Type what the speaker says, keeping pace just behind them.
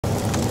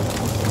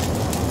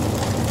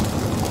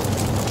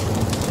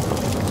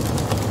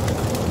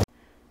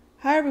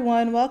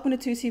everyone, welcome to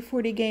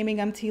 2C40 Gaming.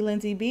 I'm T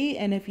Lindsay B,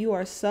 and if you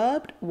are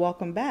subbed,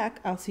 welcome back.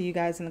 I'll see you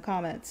guys in the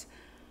comments.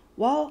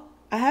 Well,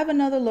 I have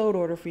another load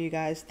order for you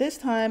guys. This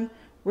time,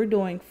 we're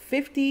doing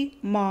 50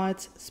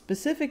 mods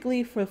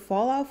specifically for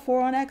Fallout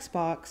 4 on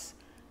Xbox,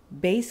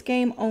 base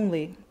game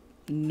only,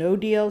 no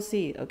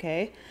DLC,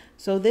 okay?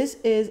 So this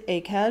is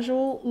a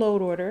casual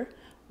load order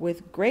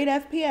with great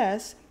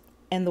FPS,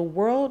 and the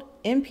world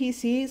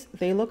NPCs,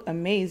 they look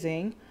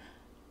amazing.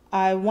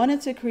 I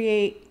wanted to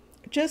create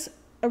just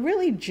a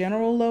really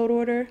general load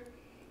order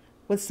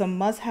with some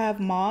must-have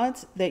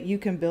mods that you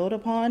can build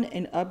upon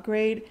and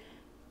upgrade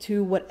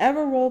to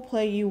whatever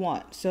roleplay you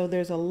want. So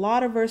there's a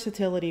lot of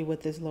versatility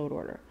with this load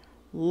order,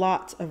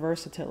 lots of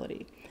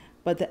versatility.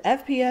 But the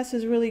FPS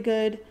is really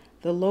good,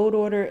 the load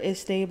order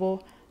is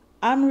stable.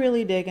 I'm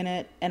really digging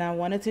it, and I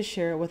wanted to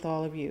share it with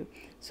all of you.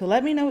 So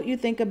let me know what you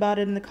think about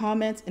it in the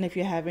comments and if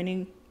you have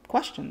any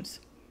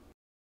questions.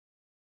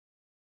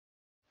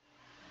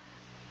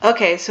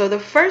 Okay, so the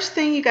first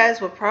thing you guys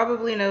will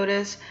probably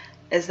notice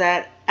is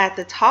that at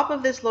the top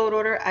of this load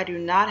order, I do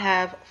not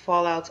have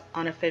Fallout's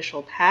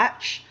unofficial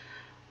patch.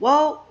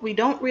 Well, we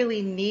don't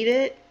really need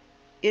it.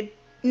 It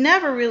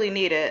never really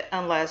need it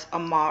unless a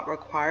mod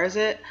requires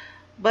it.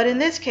 But in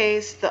this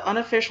case, the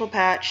unofficial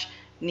patch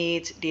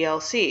needs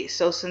DLC.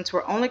 So since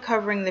we're only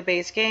covering the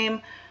base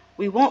game,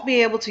 we won't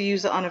be able to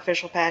use the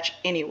unofficial patch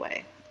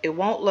anyway. It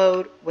won't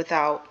load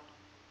without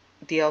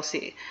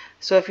DLC.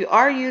 So if you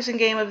are using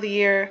Game of the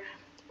Year,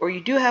 or you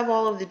do have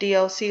all of the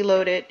DLC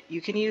loaded,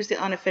 you can use the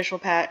unofficial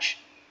patch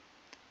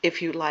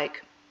if you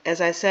like. As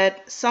I said,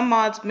 some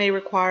mods may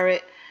require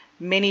it,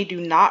 many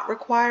do not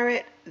require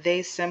it.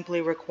 They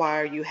simply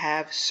require you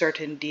have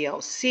certain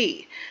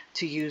DLC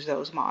to use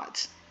those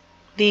mods.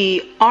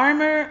 The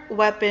Armor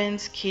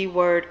Weapons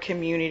Keyword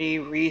Community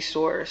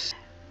Resource.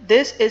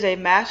 This is a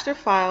master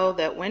file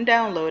that when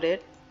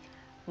downloaded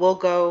will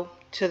go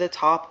to the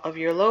top of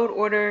your load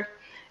order.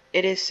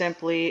 It is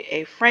simply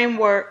a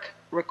framework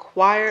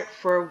required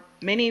for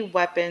many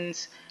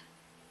weapons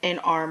and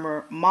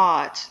armor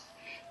mods.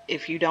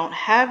 If you don't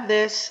have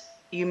this,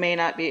 you may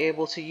not be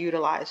able to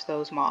utilize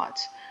those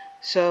mods.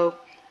 So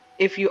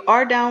if you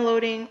are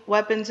downloading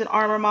weapons and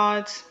armor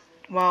mods,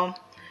 well,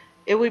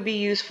 it would be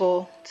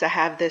useful to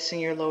have this in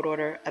your load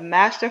order. A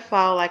master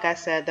file, like I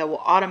said, that will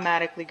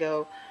automatically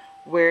go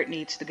where it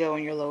needs to go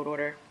in your load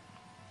order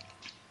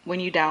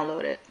when you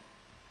download it.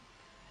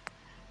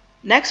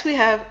 Next we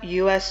have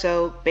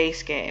USO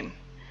base game.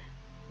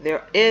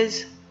 There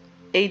is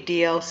a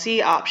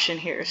DLC option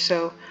here,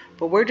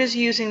 but we're just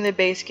using the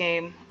base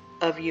game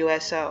of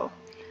USO.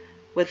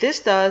 What this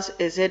does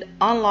is it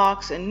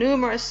unlocks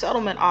numerous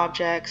settlement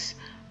objects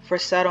for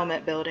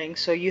settlement building,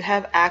 so you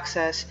have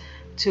access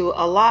to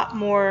a lot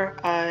more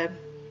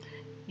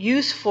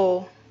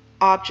useful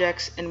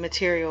objects and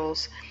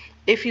materials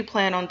if you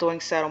plan on doing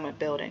settlement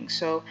building.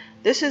 So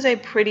this is a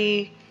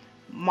pretty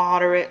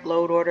moderate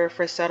load order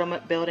for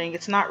settlement building.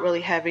 It's not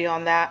really heavy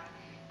on that,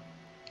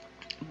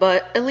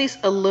 but at least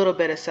a little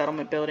bit of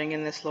settlement building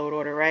in this load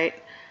order, right?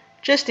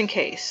 Just in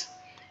case.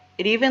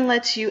 It even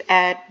lets you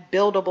add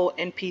buildable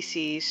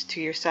NPCs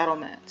to your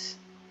settlements.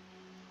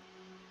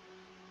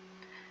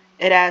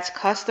 It adds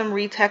custom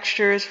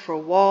retextures for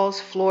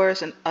walls,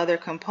 floors, and other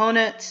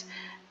components.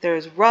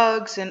 There's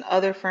rugs and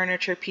other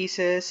furniture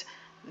pieces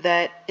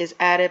that is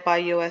added by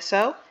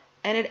USO,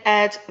 and it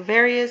adds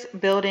various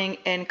building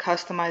and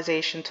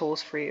customization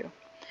tools for you.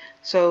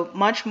 So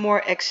much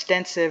more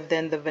extensive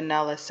than the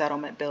vanilla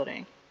settlement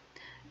building.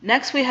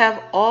 Next we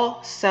have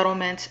all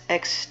settlements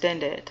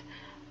extended.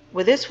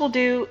 What this will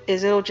do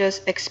is it'll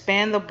just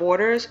expand the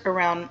borders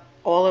around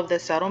all of the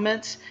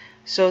settlements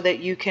so that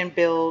you can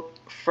build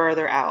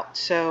further out.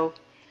 So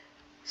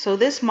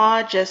this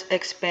mod just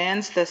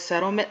expands the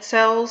settlement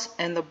cells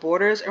and the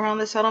borders around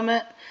the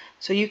settlement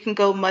so you can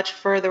go much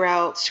further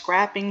out,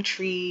 scrapping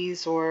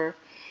trees or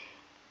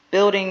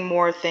building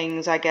more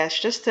things, I guess,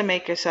 just to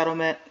make your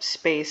settlement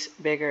space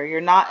bigger. You're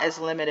not as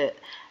limited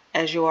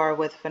as you are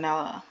with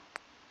vanilla.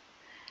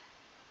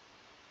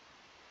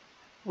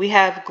 We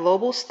have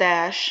Global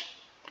Stash,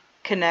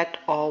 connect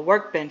all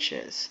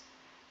workbenches.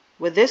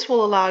 What this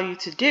will allow you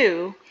to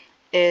do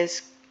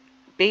is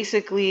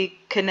basically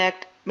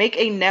make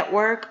a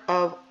network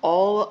of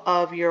all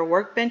of your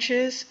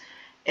workbenches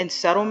and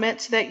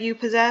settlements that you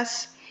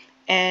possess,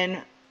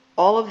 and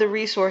all of the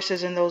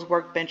resources in those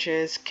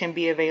workbenches can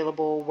be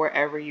available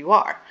wherever you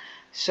are.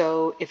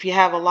 So if you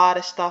have a lot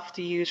of stuff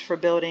to use for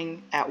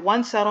building at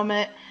one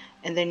settlement,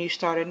 and then you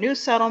start a new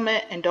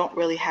settlement and don't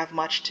really have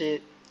much to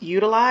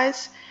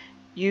utilize,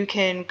 you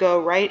can go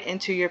right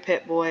into your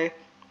Pip-Boy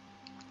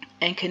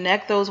and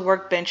connect those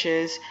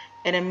workbenches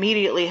and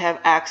immediately have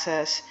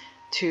access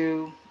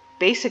to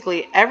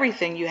basically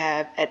everything you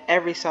have at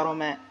every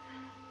settlement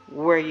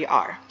where you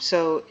are.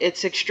 So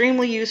it's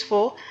extremely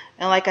useful,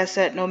 and like I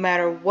said, no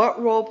matter what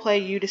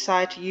roleplay you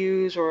decide to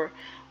use or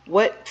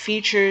what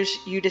features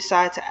you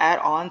decide to add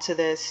on to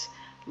this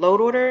load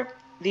order,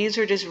 these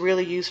are just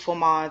really useful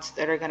mods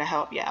that are going to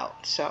help you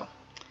out. So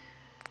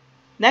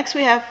next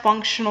we have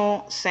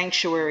Functional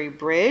Sanctuary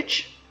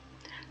Bridge.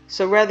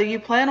 So whether you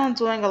plan on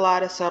doing a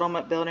lot of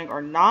settlement building or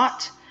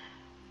not,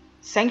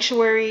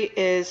 Sanctuary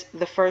is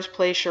the first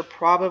place you're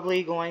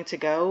probably going to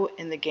go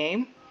in the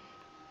game.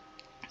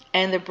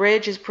 And the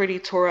bridge is pretty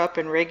tore up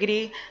and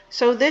rickety,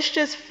 so this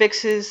just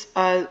fixes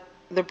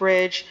the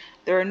bridge.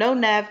 There are no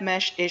nav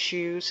mesh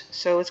issues,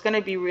 so it's going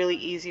to be really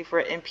easy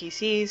for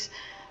NPCs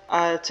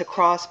to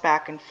cross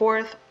back and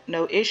forth,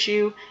 no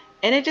issue,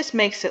 and it just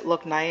makes it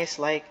look nice,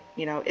 like,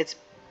 you know, it's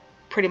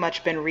pretty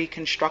much been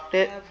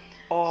reconstructed.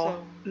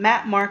 All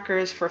map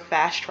markers for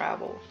fast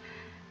travel.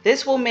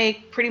 This will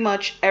make pretty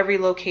much every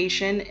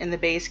location in the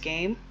base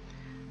game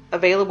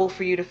available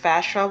for you to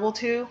fast travel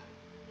to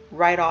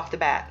right off the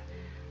bat.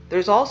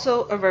 There's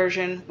also a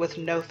version with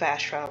no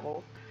fast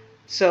travel,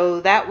 so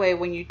that way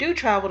when you do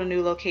travel to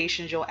new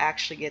locations, you'll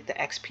actually get the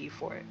XP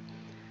for it.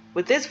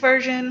 With this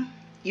version,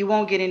 you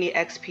won't get any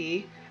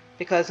XP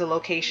because the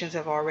locations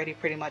have already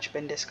pretty much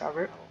been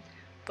discovered.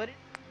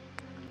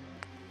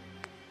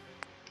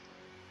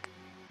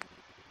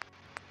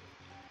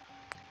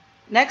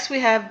 Next, we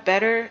have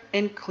better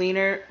and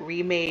cleaner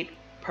remade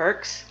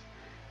perks.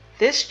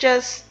 This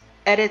just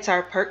edits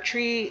our perk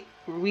tree,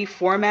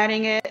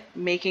 reformatting it,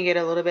 making it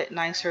a little bit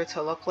nicer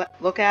to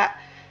look at.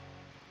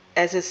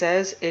 As it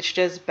says, it's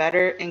just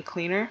better and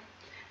cleaner.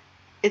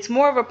 It's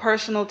more of a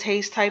personal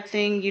taste type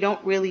thing. You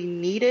don't really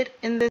need it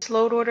in this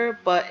load order,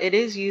 but it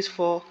is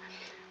useful.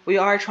 We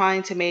are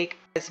trying to make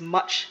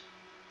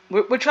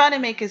we're trying to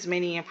make as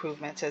many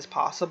improvements as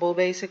possible,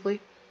 basically.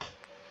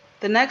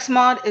 The next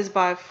mod is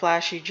by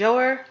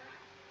FLASHYJOER.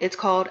 It's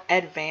called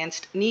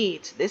Advanced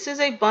Needs. This is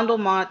a bundle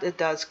mod that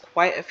does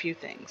quite a few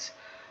things,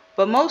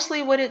 but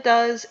mostly what it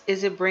does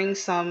is it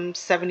brings some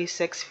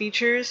 76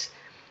 features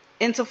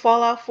into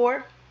Fallout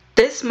 4.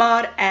 This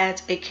mod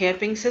adds a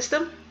camping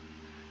system.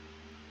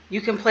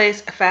 You can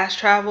place a fast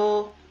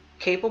travel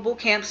capable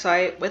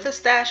campsite with a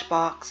stash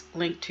box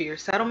linked to your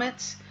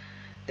settlements.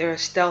 There are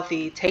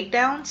stealthy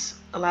takedowns,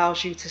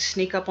 allows you to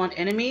sneak up on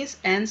enemies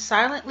and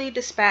silently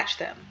dispatch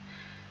them.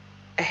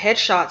 A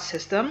headshot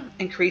system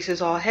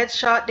increases all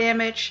headshot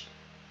damage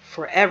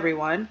for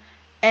everyone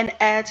and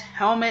adds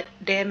helmet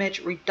damage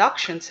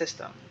reduction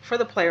system for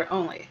the player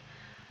only.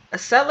 A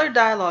settler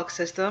dialogue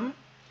system,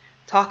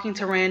 talking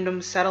to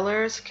random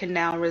settlers can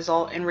now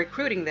result in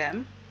recruiting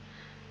them,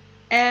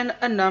 and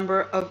a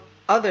number of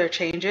other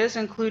changes,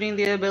 including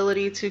the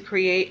ability to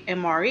create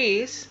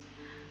MREs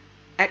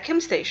at chem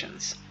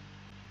stations.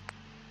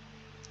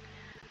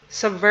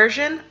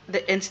 Subversion,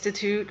 the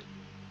Institute,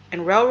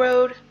 and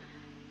Railroad.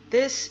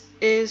 This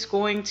is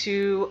going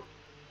to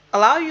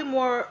allow you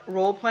more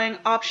role-playing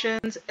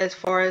options as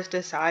far as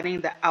deciding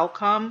the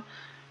outcome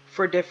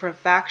for different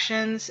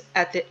factions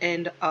at the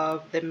end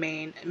of the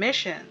main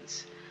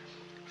missions.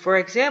 For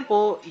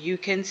example, you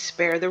can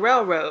spare the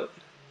railroad.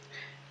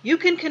 You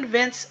can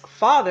convince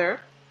Father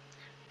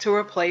to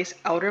replace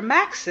Elder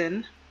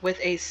Maxon with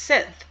a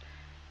synth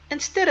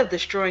instead of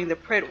destroying the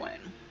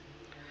Pridwin.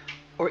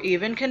 Or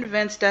even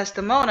convince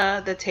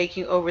Desdemona that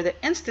taking over the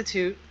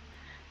Institute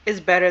is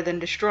better than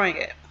destroying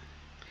it.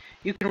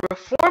 You can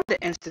reform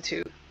the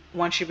Institute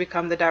once you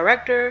become the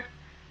director,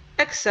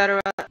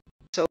 etc.,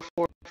 so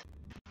forth.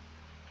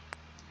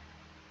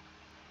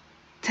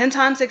 10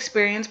 times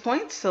experience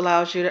points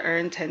allows you to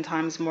earn 10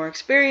 times more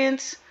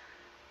experience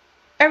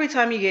every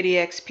time you get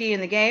EXP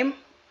in the game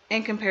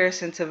in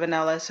comparison to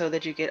vanilla, so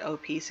that you get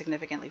OP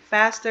significantly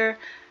faster.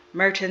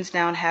 Merchants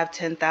now have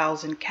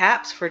 10,000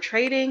 caps for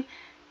trading,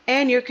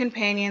 and your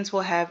companions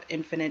will have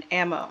infinite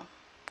ammo.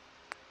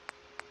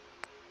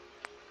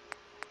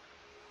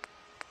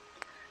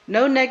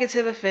 No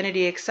negative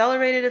affinity.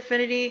 Accelerated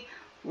affinity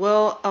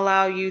will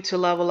allow you to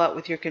level up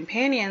with your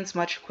companions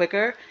much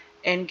quicker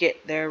and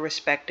get their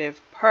respective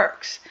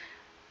perks.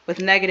 With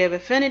negative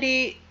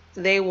affinity,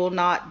 they will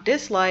not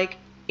dislike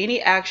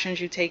any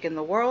actions you take in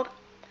the world,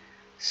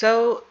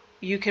 so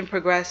you can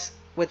progress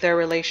with their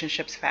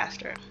relationships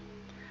faster.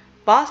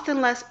 Boston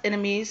Less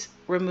Enemies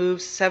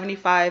removes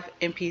 75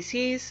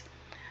 NPCs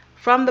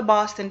from the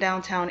Boston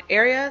downtown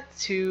area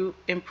to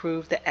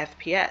improve the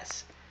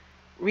FPS.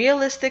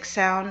 Realistic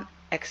Sound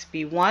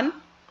XB1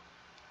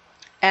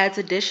 adds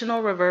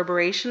additional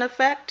reverberation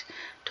effect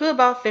to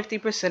about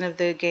 50% of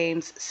the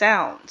game's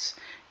sounds.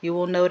 You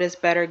will notice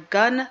better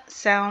gun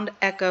sound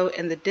echo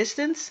in the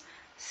distance.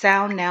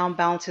 Sound now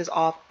bounces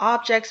off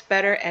objects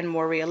better and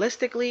more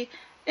realistically,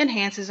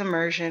 enhances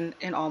immersion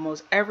in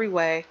almost every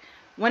way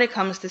when it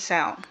comes to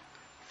sound.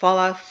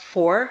 Fallout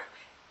 4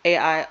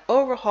 AI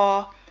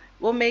Overhaul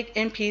will make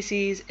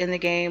NPCs in the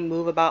game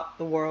move about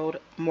the world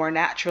more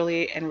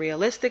naturally and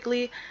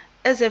realistically,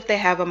 as if they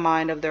have a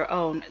mind of their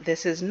own.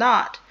 This is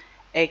not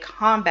a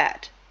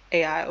combat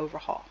AI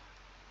overhaul.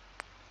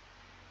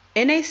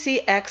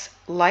 NACX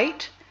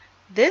LITE.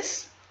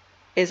 This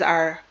is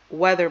our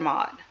weather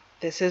mod.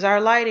 This is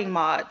our lighting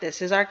mod.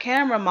 This is our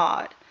camera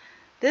mod.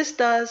 This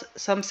does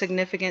some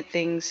significant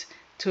things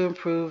to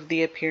improve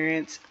the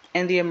appearance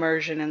and the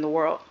immersion in the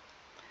world.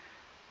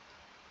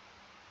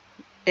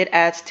 It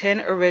adds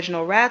 10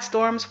 original rad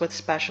storms with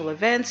special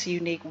events,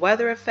 unique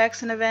weather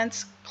effects and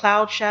events,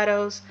 cloud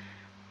shadows,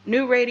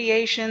 New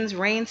radiations,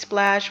 rain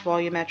splash,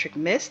 volumetric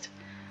mist,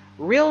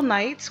 real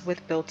nights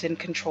with built-in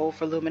control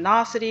for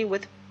luminosity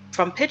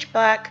from pitch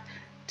black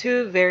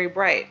to very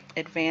bright,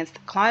 advanced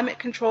climate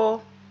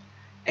control,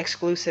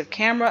 exclusive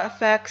camera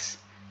effects,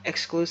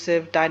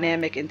 exclusive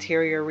dynamic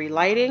interior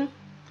relighting,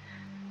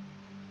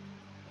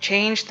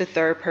 change the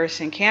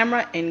third-person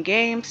camera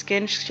in-game,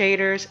 skin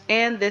shaders,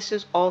 and this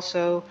is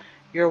also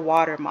your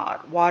water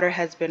mod. Water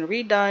has been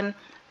redone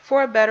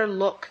for a better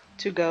look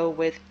to go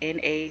with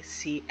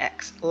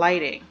NACX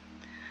lighting.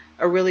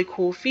 A really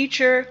cool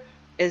feature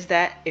is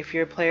that if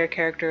your player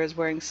character is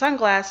wearing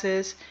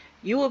sunglasses,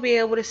 you will be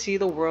able to see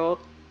the world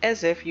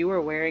as if you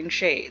were wearing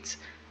shades,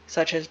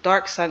 such as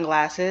dark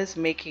sunglasses,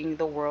 making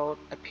the world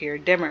appear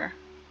dimmer.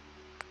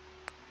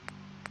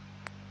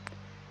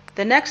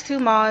 The next two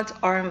mods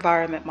are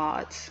environment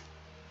mods.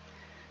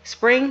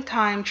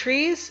 Springtime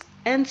trees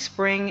and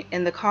spring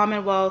in the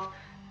Commonwealth,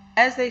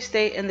 as they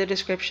state in the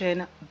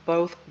description,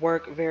 both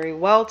work very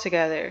well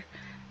together.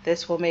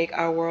 This will make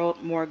our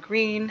world more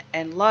green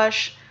and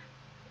lush.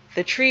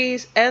 The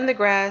trees and the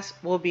grass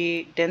will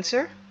be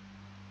denser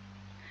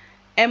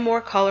and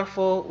more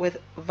colorful with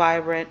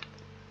vibrant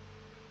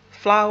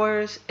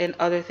flowers and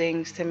other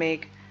things to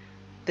make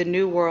the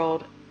new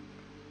world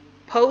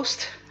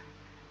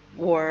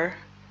post-war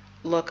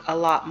look a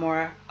lot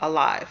more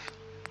alive.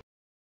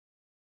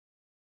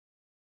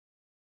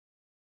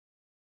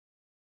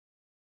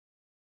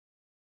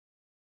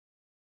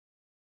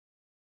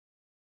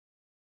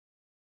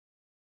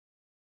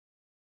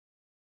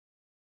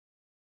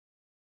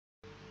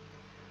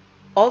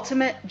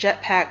 Ultimate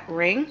Jetpack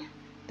Ring.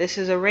 This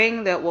is a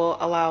ring that will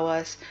allow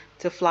us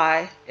to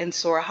fly and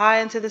soar high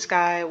into the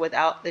sky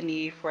without the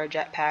need for a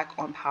jetpack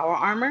on power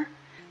armor.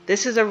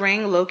 This is a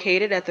ring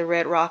located at the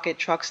Red Rocket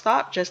truck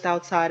stop just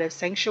outside of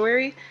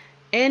Sanctuary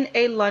in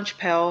a lunch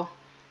pail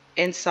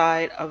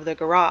inside of the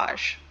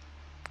garage.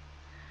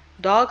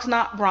 Dogs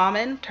Not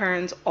Brahmin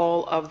turns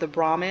all of the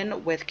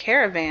Brahmin with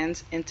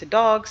caravans into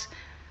dogs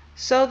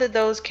so that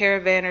those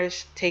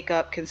caravanners take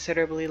up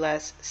considerably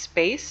less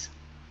space.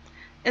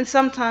 And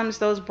sometimes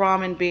those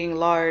Brahmin being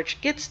large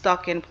get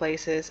stuck in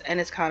places and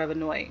it's kind of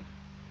annoying.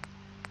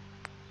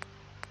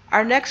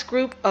 Our next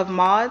group of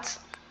mods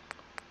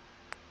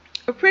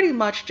are pretty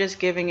much just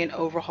giving an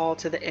overhaul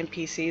to the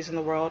NPCs in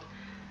the world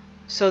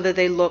so that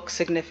they look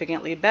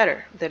significantly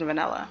better than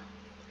vanilla.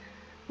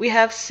 We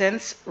have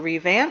SYNTHS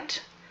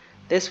Revamped.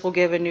 This will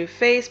give a new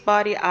face,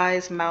 body,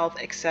 eyes, mouth,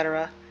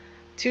 etc.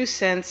 to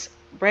SYNTHS,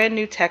 brand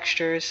new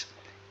textures,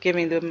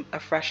 giving them a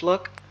fresh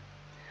look.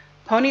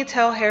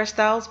 PONYTAIL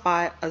Hairstyles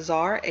by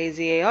AZAR,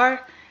 AZAR,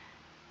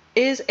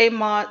 is a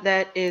mod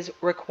that is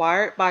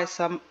required by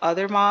some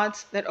other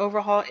mods that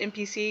overhaul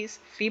NPCs,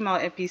 female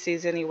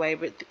NPCs anyway,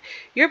 but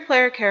your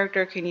player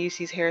character can use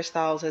these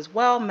hairstyles as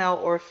well, male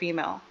or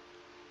female.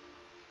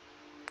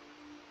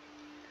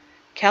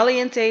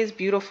 CALIENTE'S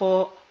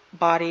Beautiful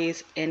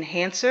Bodies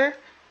Enhancer,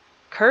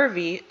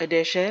 Curvy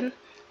Edition,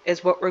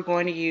 is what we're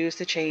going to use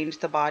to change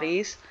the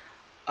bodies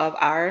of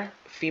our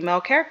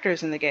female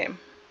characters in the game,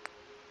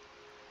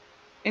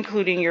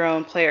 including your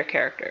own player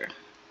character.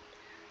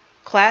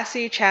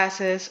 Classy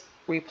Chassis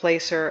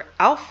Replacer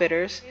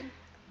Outfitters.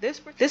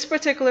 This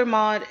particular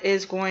mod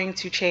is going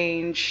to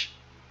change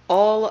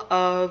all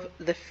of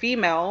the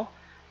female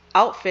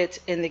outfits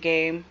in the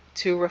game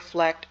to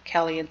reflect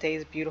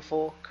CALIENTE'S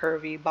beautiful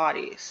curvy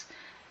bodies.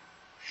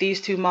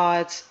 These two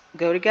mods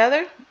go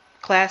together.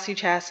 Classy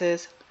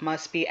Chassis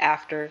must be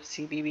after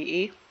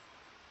CBBE.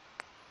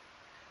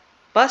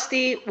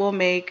 Busty will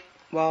make,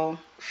 well,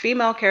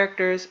 female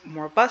characters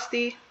more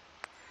busty.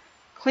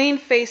 Clean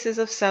Faces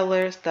of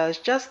Settlers does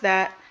just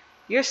that.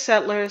 Your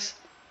settlers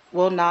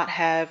will not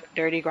have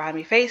dirty,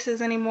 grimy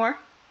faces anymore.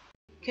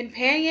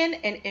 Companion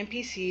and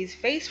NPC's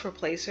Face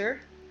Replacer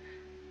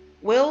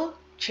will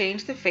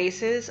change the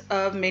faces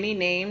of many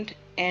named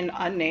and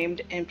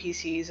unnamed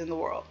NPCs in the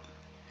world.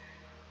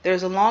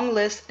 There's a long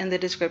list in the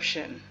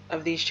description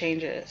of these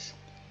changes.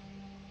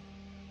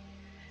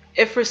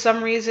 If for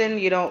some reason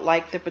you don't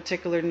like the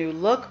particular new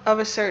look of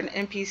a certain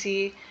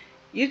NPC,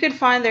 you can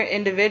find their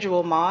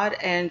individual mod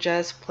and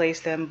just place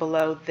them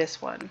below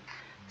this one.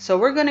 So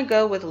we're going to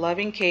go with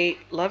Loving CAIT,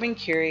 Loving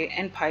CURIE,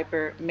 and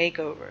Piper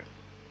Makeover.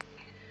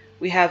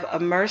 We have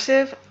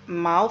Immersive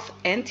Mouth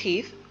and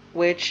Teeth,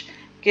 which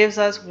gives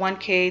us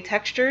 1K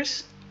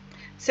textures,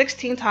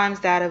 16 times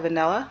that of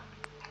vanilla.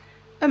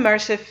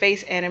 Immersive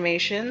Face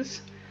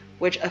Animations,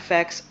 which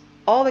affects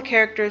all the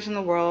characters in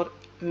the world,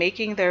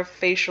 making their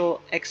facial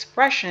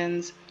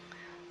expressions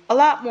a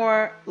lot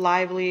more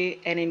lively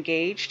and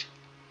engaged.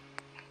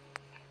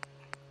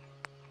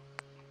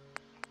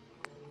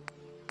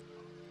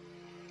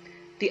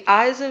 The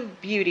Eyes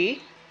of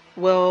Beauty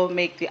will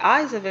make the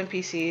eyes of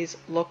NPCs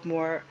look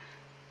more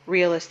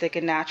realistic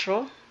and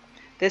natural.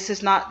 This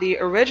is not the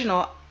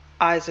original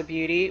Eyes of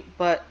Beauty,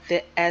 but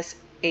the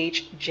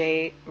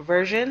SHJ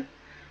version,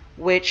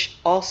 which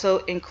also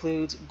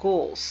includes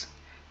ghouls.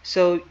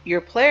 So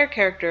your player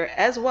character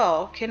as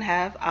well can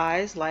have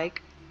eyes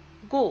like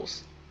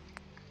ghouls.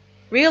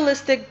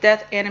 Realistic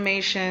death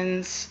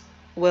animations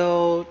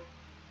will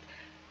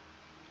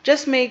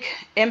just make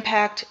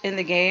impact in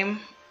the game,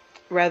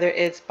 whether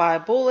it's by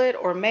bullet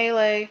or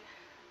melee,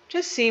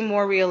 just seem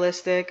more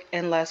realistic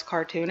and less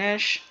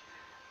cartoonish.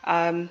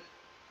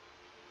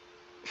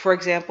 For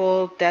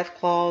example, death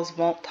claws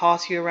won't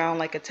toss you around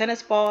like a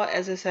tennis ball,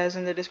 as it says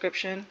in the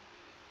description.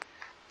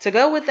 To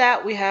go with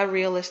that, we have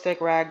realistic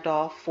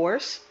ragdoll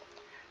force.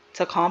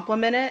 To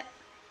complement it,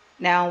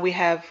 now we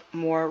have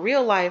more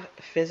real life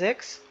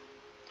physics.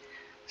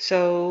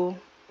 So,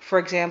 for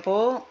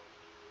example,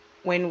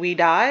 when we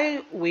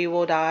die, we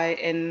will die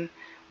in,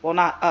 well,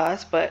 not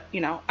us, but you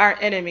know, our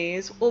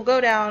enemies will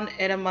go down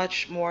in a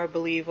much more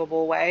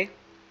believable way.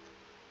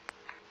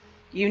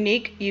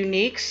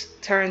 Uniques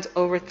turns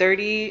over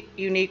 30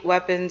 unique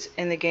weapons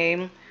in the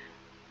game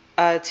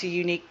to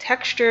unique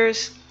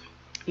textures,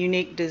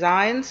 unique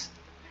designs,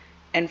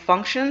 and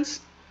functions.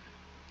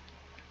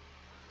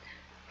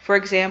 For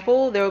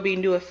example, there will be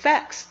new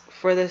effects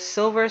for the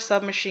silver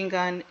submachine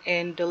gun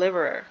in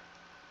Deliverer.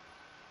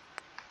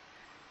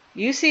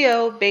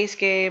 UCO base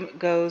game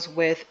goes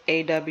with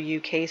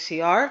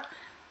AWKCR,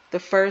 the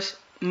first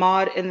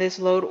mod in this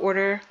load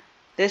order.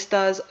 This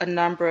does a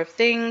number of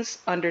things.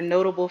 Under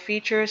notable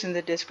features in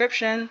the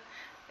description,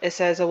 it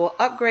says it will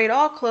upgrade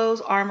all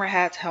clothes, armor,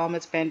 hats,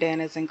 helmets,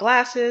 bandanas, and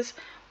glasses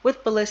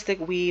with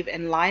ballistic weave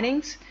and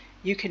linings.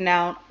 You can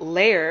now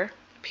layer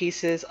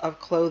pieces of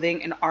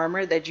clothing and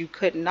armor that you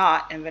could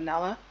not in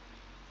vanilla.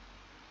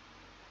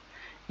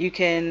 You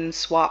can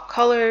swap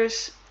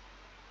colors,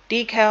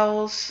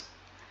 decals.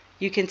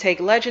 You can take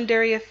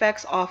legendary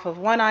effects off of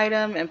one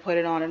item and put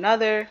it on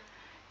another.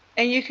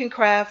 And you can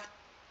craft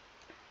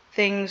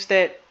things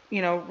that,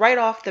 you know, right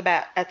off the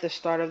bat at the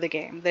start of the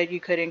game that you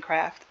couldn't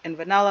craft in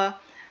vanilla,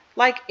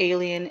 like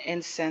alien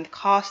and synth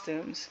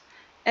costumes,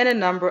 and a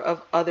number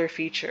of other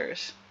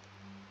features.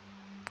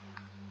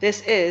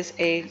 This is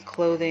a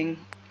clothing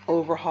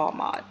overhaul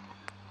mod.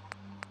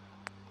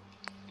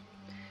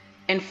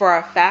 And for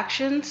our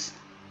factions,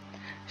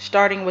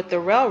 starting with the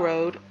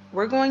Railroad,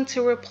 we're going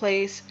to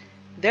replace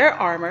their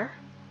armor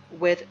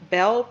with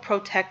Bell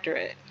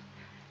Protectorate.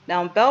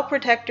 Now, Bell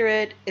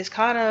Protectorate is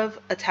kind of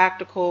a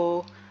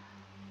tactical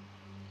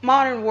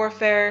modern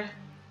warfare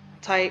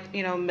type,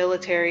 you know,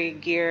 military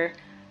gear.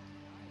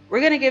 We're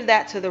going to give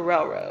that to the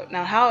Railroad.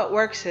 Now, how it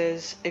works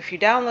is if you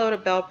download a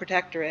Bell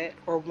Protectorate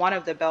or one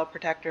of the Bell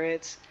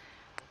Protectorates,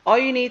 all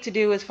you need to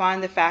do is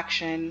find the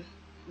faction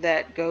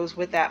that goes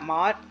with that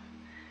mod,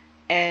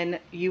 and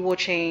you will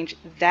change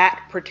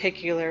that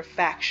particular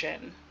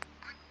faction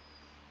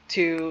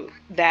to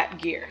that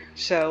gear.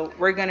 So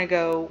we're going to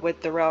go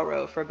with the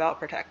Railroad for Belt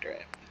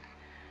Protectorate.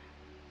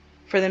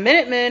 For the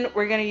Minutemen,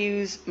 we're going to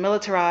use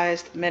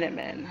Militarized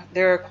Minutemen.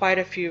 There are quite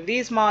a few of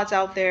these mods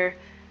out there.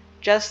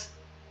 Just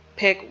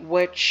pick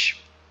which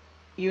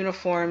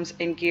uniforms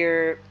and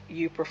gear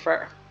you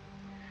prefer.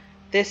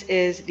 This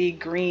is the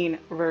green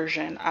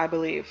version, I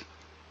believe.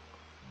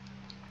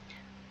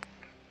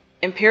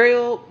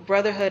 Imperial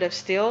Brotherhood of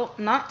Steel.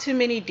 Not too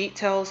many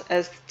details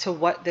as to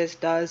what this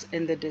does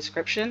in the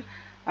description.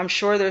 I'm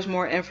sure there's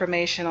more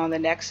information on the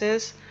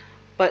Nexus,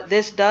 but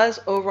this does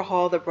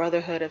overhaul the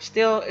Brotherhood of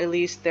Steel, at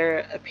least their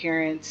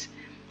appearance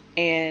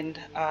and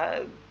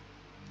I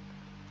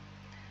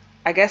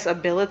guess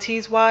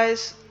abilities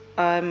wise.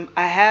 I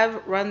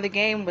have run the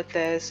game with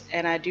this,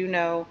 and I do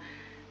know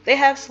they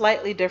have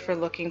slightly different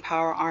looking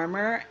power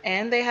armor,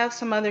 and they have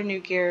some other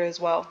new gear as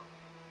well.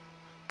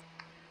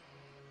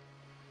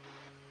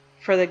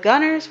 For the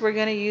Gunners, we're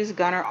going to use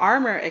Gunner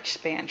Armor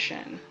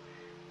Expansion.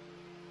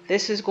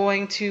 This is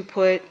going to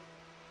put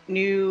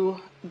new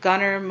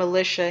Gunner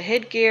Militia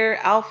headgear,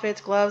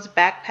 outfits, gloves,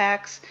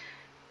 backpacks,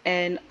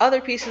 and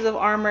other pieces of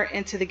armor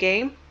into the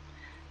game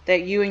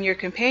that you and your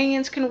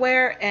companions can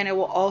wear, and it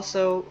will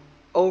also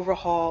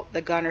overhaul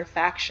the Gunner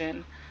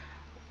faction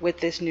with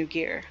this new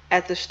gear.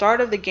 At the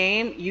start of the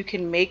game, you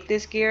can make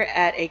this gear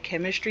at a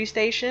chemistry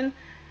station,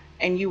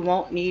 and you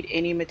won't need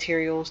any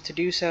materials to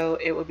do so.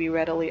 It will be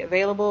readily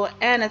available,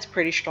 and it's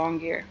pretty strong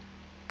gear.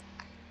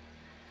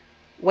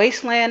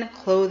 Wasteland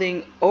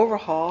Clothing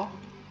Overhaul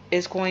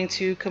is going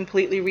to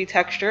completely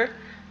retexture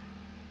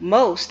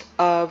most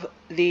of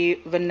the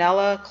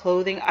vanilla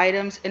clothing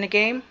items in a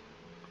game.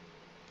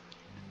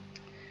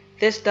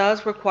 This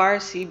does require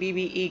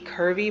CBBE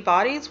curvy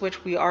bodies,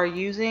 which we are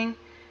using,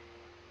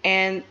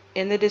 and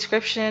in the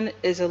description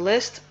is a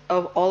list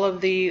of all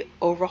of the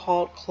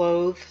overhauled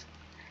clothes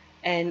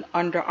and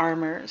under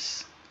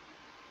armors.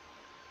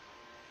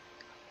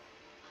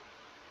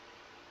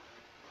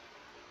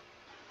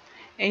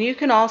 And you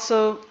can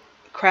also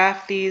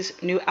craft these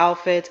new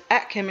outfits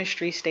at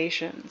chemistry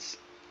stations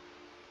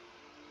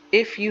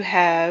if you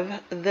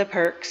have the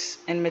perks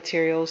and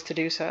materials to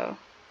do so.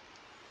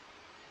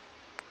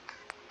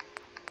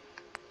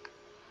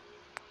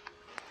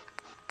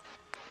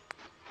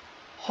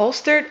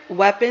 Holstered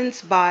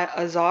Weapons by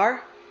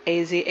AZAR,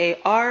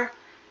 AZAR,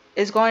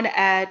 is going to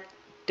add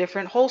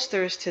different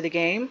holsters to the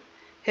game.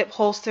 Hip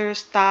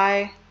holsters,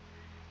 thigh,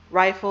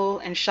 rifle,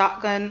 and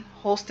shotgun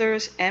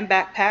holsters, and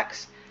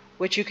backpacks,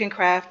 which you can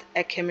craft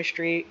at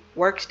chemistry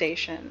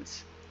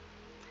workstations.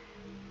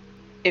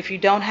 If you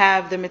don't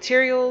have the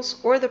materials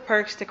or the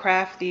perks to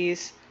craft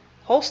these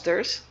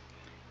holsters,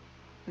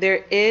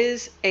 there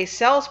is a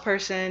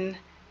salesperson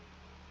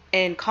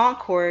in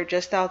Concord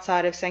just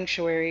outside of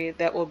Sanctuary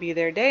that will be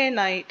there day and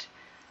night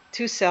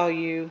to sell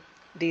you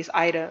these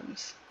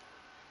items.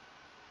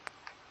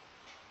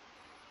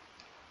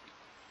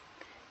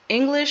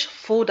 English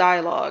Full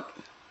Dialogue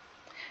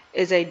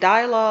is a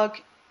dialogue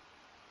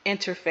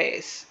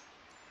interface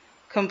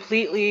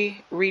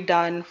completely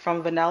redone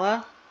from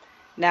vanilla.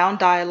 Now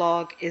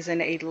dialogue is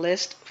in a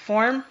list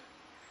form.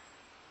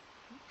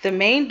 The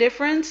main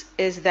difference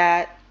is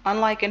that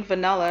unlike in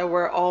vanilla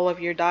where all of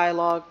your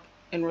dialogue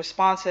and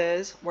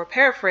responses were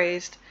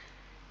paraphrased,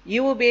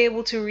 you will be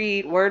able to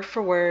read word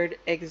for word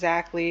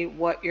exactly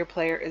what your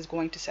player is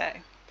going to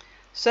say,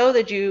 so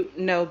that you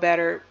know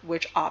better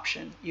which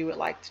option you would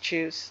like to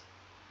choose.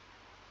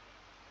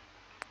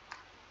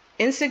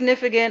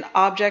 Insignificant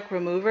Object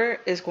Remover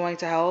is going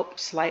to help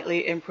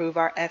slightly improve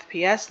our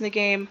FPS in the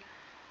game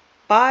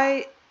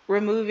by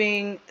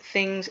removing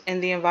things in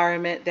the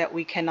environment that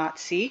we cannot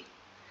see,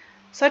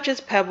 such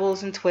as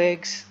pebbles and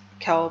twigs,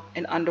 kelp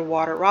and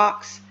underwater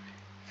rocks,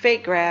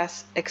 fake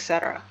grass,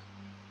 etc.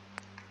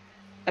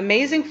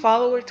 Amazing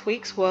follower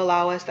tweaks will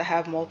allow us to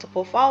have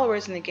multiple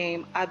followers in the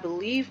game, I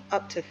believe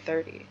up to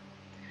 30.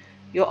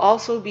 You'll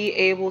also be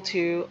able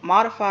to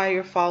modify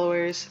your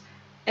followers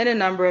in a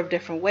number of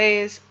different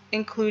ways,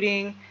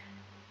 including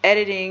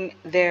editing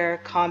their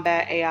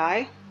combat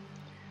AI,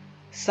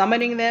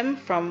 summoning them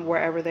from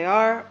wherever they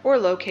are, or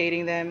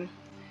locating them,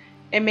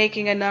 and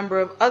making a number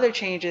of other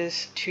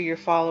changes to your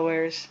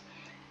followers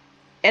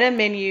in a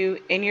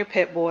menu in your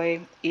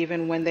Pip-Boy,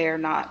 even when they are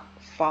not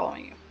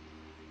following you.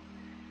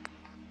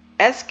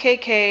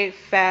 SKK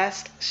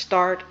Fast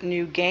Start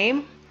New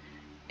Game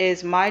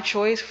is my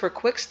choice for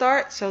quick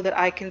start so that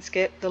I can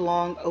skip the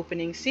long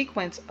opening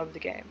sequence of the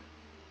game.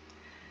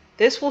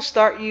 This will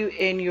start you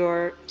in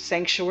your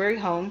Sanctuary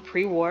home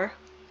pre-war.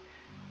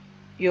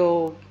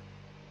 You'll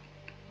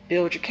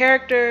build your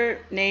character,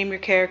 name your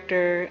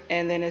character,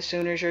 and then as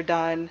soon as you're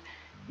done,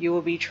 you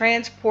will be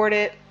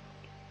transported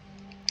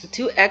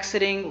to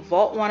exiting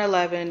Vault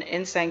 111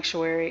 in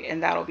Sanctuary,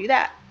 and that'll be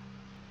that.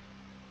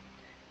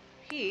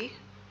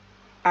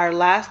 Our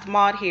last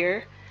mod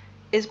here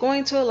is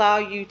going to allow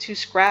you to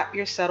scrap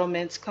your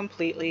settlements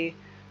completely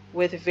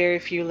with very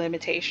few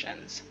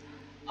limitations.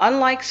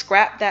 Unlike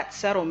Scrap That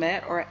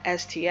Settlement, or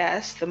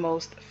STS, the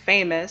most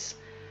famous,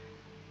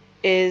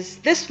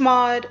 this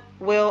mod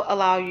will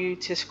allow you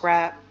to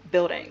scrap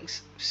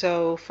buildings.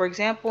 So for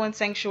example, in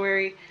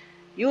Sanctuary,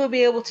 you will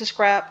be able to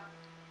scrap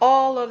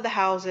all of the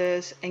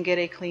houses and get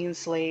a clean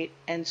slate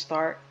and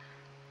start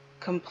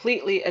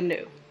completely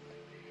anew.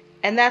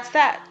 And that's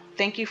that.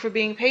 Thank you for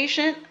being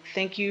patient.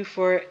 Thank you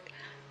for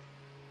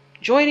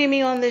joining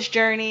me on this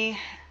journey.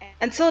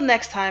 Until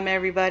next time,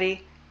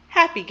 everybody,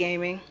 happy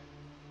gaming.